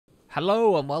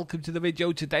Hello and welcome to the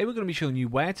video. Today we're going to be showing you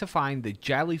where to find the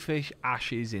jellyfish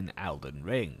ashes in Elden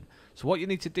Ring. So what you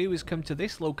need to do is come to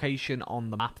this location on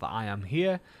the map that I am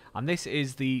here, and this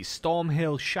is the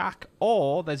Stormhill Shack,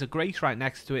 or there's a grate right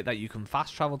next to it that you can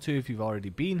fast travel to if you've already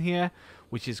been here,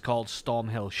 which is called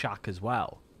Stormhill Shack as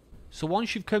well. So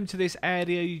once you've come to this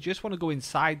area, you just want to go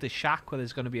inside the shack where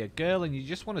there's going to be a girl, and you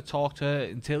just want to talk to her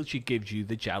until she gives you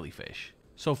the jellyfish.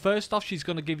 So first off, she's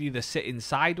going to give you the sitting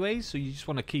sideways, so you just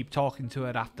want to keep talking to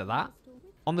her after that.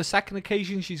 On the second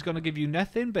occasion, she's going to give you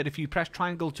nothing, but if you press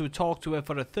triangle to talk to her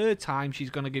for a third time,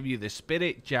 she's going to give you the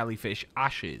spirit jellyfish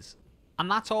ashes. And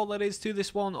that's all there is to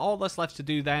this one. All that's left to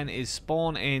do then is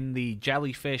spawn in the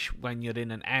jellyfish when you're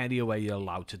in an area where you're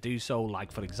allowed to do so.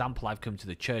 Like for example, I've come to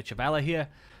the Church of Ella here.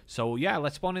 So yeah,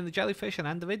 let's spawn in the jellyfish and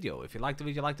end the video. If you like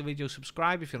the video,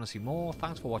 subscribe if you want to see more.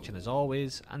 Thanks for watching as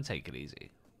always, and take it easy.